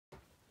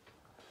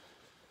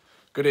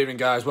Good evening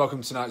guys,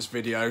 welcome to tonight's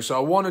video. So I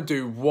want to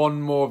do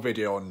one more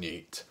video on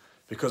NEAT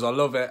because I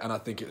love it and I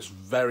think it's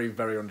very,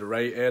 very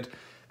underrated.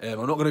 I'm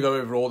not going to go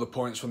over all the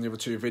points from the other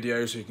two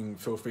videos, so you can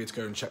feel free to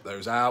go and check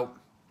those out.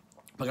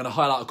 I'm going to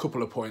highlight a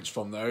couple of points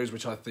from those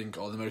which I think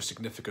are the most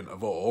significant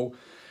of all,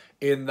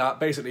 in that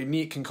basically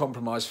NEAT can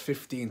compromise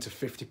 15 to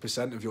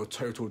 50% of your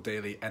total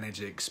daily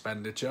energy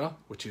expenditure,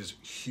 which is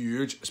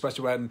huge,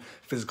 especially when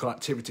physical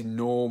activity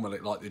normally,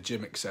 like the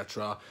gym,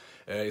 etc.,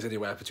 is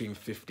anywhere between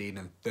 15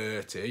 and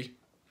 30.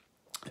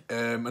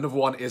 Another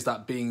one is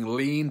that being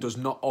lean does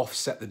not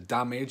offset the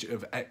damage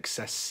of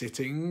excess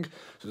sitting. So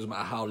it doesn't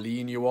matter how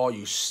lean you are,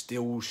 you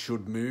still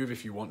should move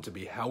if you want to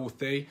be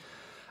healthy.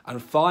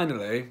 And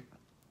finally,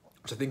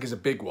 which I think is a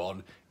big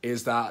one,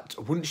 is that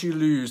once you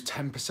lose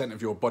 10%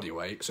 of your body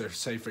weight, so if,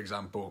 say for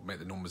example, make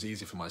the numbers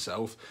easy for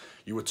myself,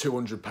 you were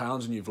 200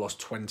 pounds and you've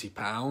lost 20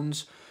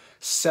 pounds,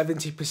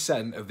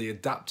 70% of the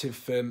adaptive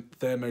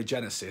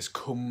thermogenesis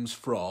comes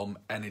from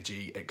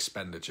energy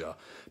expenditure.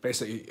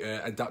 Basically,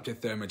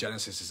 adaptive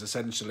thermogenesis is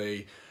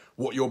essentially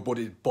what your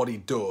body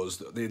does,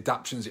 the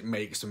adaptations it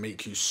makes to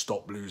make you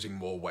stop losing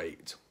more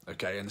weight.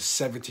 Okay, and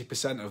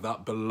 70% of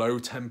that, below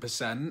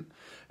 10%,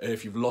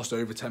 if you've lost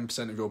over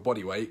 10% of your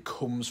body weight,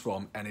 comes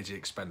from energy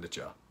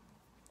expenditure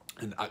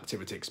and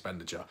activity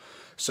expenditure.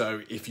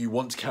 So if you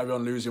want to carry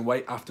on losing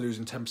weight after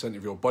losing 10%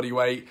 of your body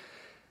weight,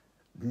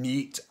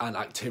 NEAT and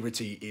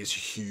activity is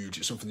huge.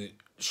 It's something that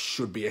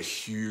should be a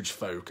huge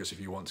focus if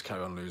you want to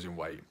carry on losing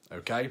weight,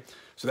 okay?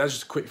 So there's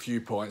just a quick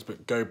few points,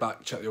 but go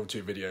back, check the other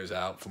two videos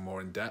out for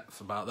more in depth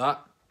about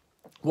that.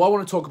 What I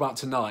want to talk about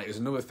tonight is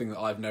another thing that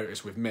I've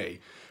noticed with me,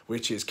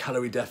 which is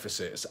calorie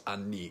deficits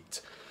and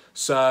NEAT.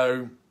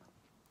 So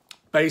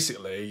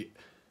basically,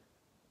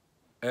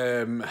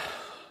 my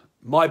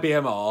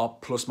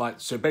BMR plus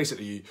so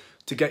basically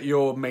to get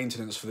your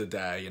maintenance for the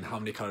day and how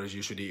many calories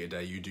you should eat a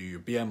day, you do your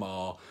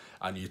BMR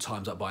and you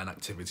times that by an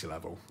activity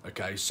level,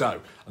 okay? So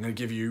I'm going to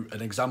give you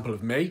an example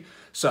of me.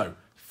 So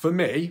for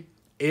me,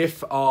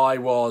 if I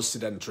was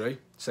sedentary,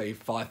 say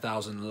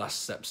 5,000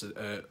 less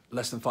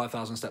than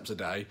 5,000 steps a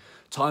day,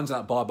 times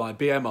that by my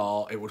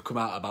BMR, it would come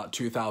out about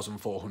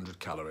 2,400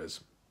 calories.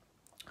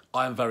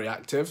 I am very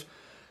active,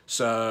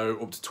 so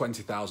up to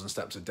 20,000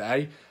 steps a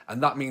day,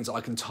 and that means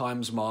I can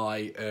times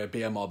my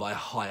BMR by a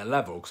higher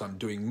level because I'm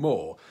doing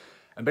more.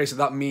 And basically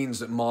that means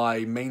that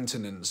my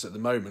maintenance at the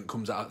moment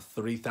comes out at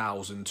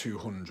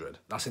 3,200.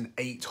 That's an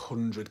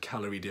 800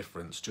 calorie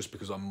difference just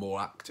because I'm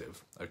more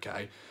active,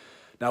 okay?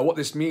 Now what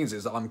this means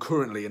is that I'm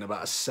currently in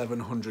about a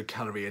 700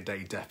 calorie a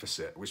day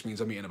deficit, which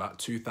means I'm eating about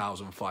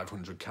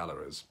 2,500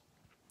 calories.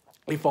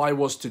 If I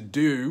was to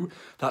do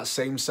that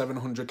same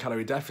 700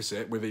 calorie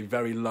deficit with a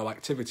very low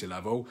activity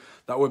level,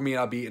 that would mean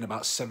I'd be eating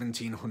about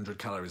 1,700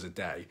 calories a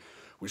day,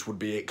 which would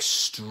be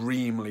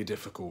extremely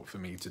difficult for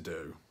me to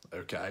do,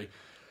 okay?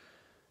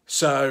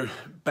 So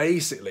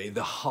basically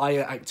the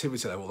higher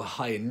activity level, the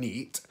higher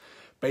NEAT,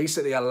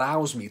 basically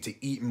allows me to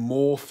eat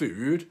more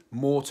food,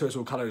 more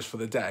total calories for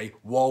the day,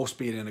 whilst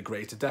being in a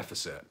greater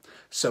deficit.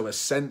 So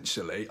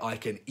essentially I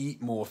can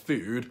eat more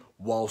food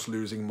whilst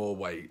losing more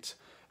weight,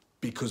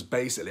 because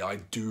basically I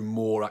do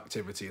more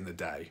activity in the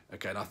day,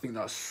 okay? And I think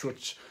that's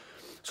such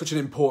an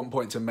important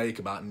point to make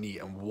about NEAT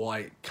and why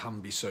it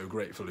can be so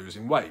great for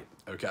losing weight,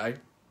 okay?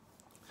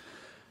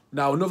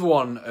 Now, another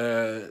one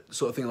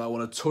sort of thing that I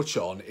want to touch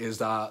on is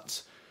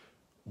that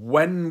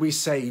when we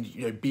say,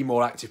 you know, be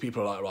more active,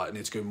 people are like, right, I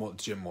need to go more to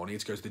the gym more, I need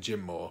to go to the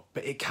gym more.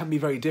 But it can be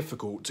very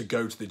difficult to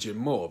go to the gym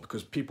more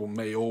because people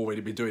may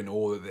already be doing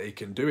all that they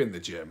can do in the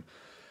gym.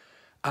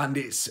 And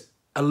it's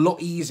a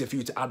lot easier for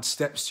you to add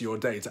steps to your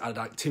day, to add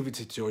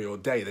activity to your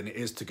day than it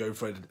is to go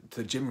to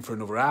the gym for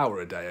another hour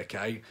a day,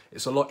 okay?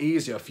 It's a lot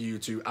easier for you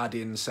to add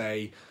in,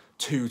 say,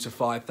 2,000 to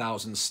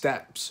 5,000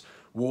 steps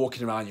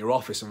walking around your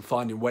office and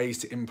finding ways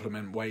to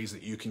implement ways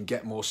that you can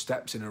get more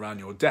steps in around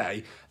your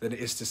day than it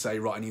is to say,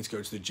 right, I need to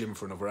go to the gym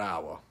for another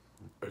hour,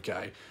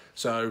 okay?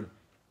 So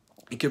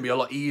it can be a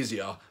lot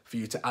easier for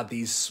you to add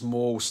these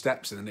small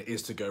steps in than it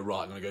is to go,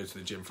 right, I'm going to go to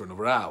the gym for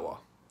another hour,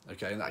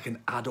 okay? And that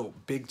can add up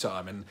big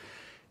time. And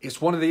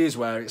it's one of these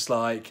where it's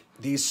like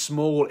these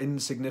small,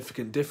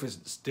 insignificant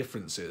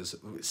differences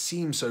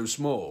seem so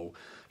small,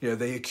 you know,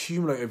 they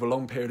accumulate over a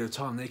long period of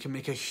time. They can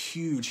make a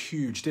huge,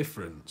 huge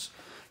difference.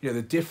 You know,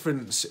 the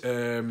difference,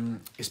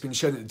 it's been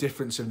shown that the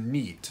difference of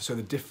NEAT, so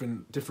the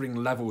differing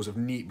levels of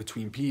NEAT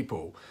between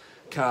people,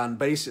 can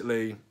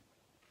basically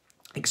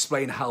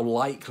explain how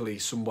likely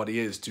somebody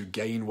is to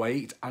gain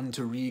weight and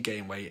to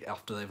regain weight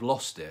after they've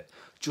lost it.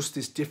 Just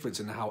this difference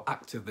in how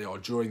active they are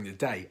during the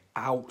day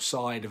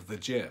outside of the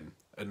gym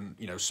and,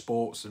 you know,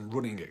 sports and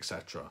running,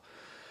 etc.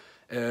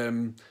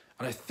 And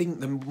I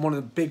think one of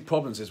the big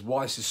problems is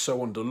why this is so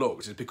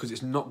underlooked is because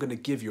it's not going to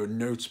give you a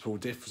noticeable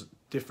difference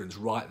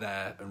right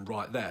there and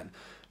right then.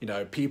 You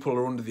know, people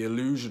are under the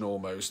illusion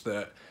almost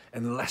that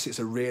unless it's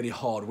a really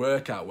hard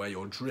workout where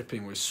you're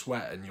dripping with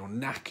sweat and you're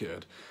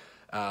knackered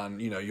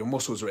and, you know, your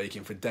muscles are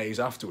aching for days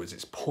afterwards,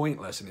 it's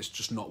pointless and it's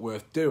just not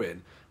worth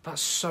doing.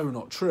 That's so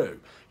not true.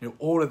 You know,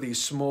 all of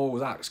these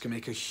small acts can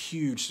make a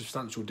huge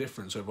substantial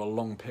difference over a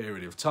long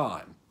period of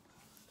time.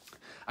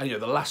 And you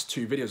know, the last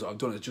 2 videos that I've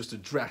done has just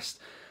addressed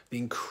the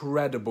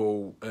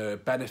incredible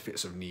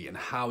benefits of NEAT and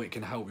how it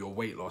can help your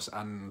weight loss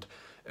and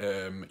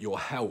your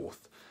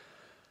health.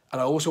 And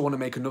I also want to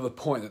make another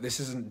point that this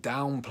isn't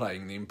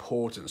downplaying the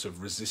importance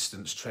of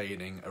resistance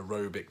training,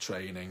 aerobic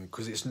training,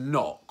 because it's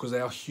not, because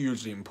they are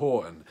hugely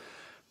important.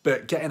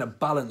 But getting a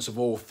balance of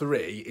all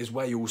 3 is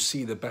where you will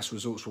see the best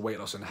results for weight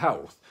loss and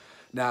health.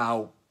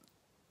 Now,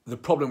 the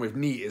problem with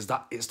NEAT is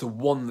that it's the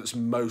one that's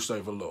most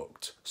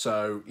overlooked.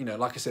 So, you know,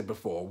 like I said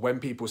before, when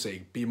people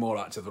say, be more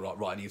active, they're like,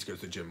 right, I need to go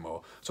to the gym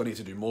more. So I need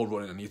to do more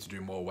running, I need to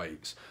do more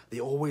weights. They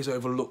always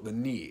overlook the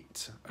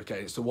NEAT, okay?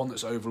 It's the one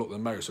that's overlooked the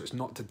most. So it's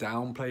not to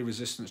downplay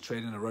resistance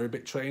training,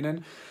 aerobic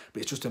training,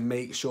 but it's just to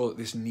make sure that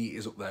this NEAT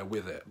is up there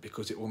with it,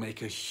 because it will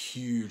make a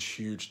huge,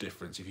 huge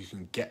difference if you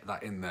can get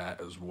that in there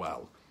as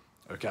well,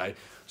 okay?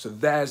 So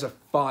there's a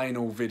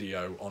final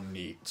video on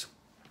NEAT.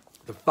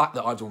 The fact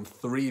that I've done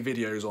 3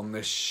 videos on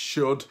this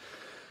should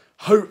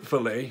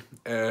hopefully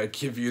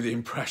give you the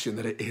impression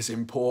that it is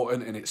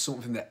important and it's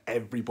something that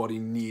everybody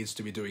needs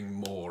to be doing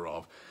more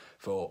of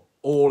for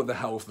all of the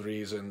health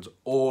reasons,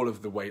 all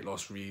of the weight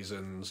loss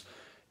reasons.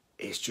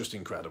 It's just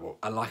incredible.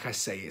 And like I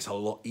say, it's a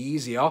lot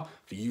easier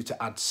for you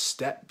to add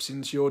steps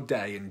into your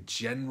day and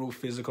general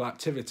physical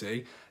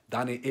activity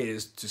than it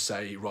is to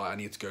say, right, I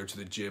need to go to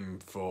the gym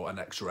for an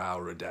extra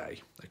hour a day.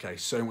 Okay,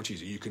 so much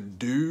easier. You can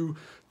do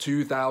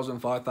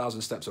 2,000,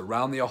 5,000 steps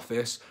around the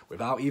office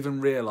without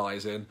even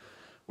realizing,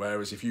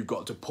 whereas if you've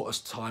got to put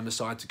a time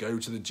aside to go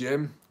to the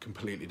gym,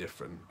 completely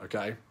different,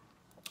 okay?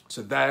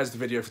 So there's the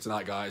video for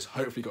tonight, guys.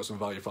 Hopefully you got some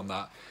value from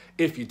that.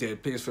 If you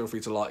did, please feel free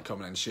to like,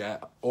 comment and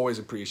share. Always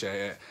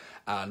appreciate it.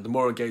 And the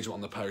more engagement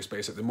on the post,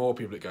 basically, the more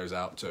people it goes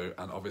out to.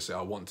 And obviously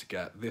I want to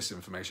get this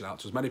information out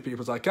to as many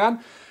people as I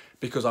can,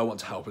 because I want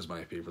to help as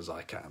many people as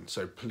I can.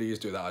 So please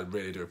do that. I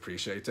really do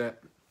appreciate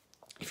it.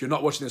 If you're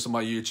not watching this on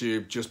my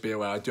YouTube, just be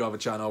aware I do have a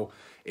channel.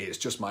 It's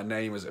just my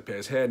name as it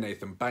appears here,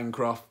 Nathan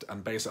Bancroft,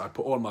 and basically I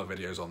put all my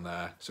videos on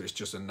there, so it's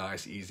just a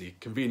nice, easy,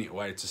 convenient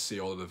way to see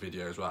all of the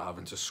videos without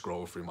having to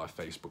scroll through my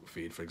Facebook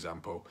feed, for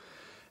example.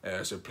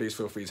 So please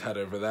feel free to head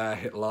over there,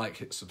 hit like,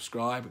 hit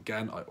subscribe.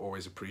 Again, I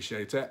always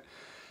appreciate it.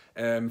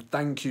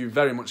 Thank you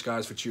very much,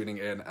 guys, for tuning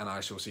in, and I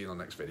shall see you in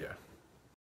the next video.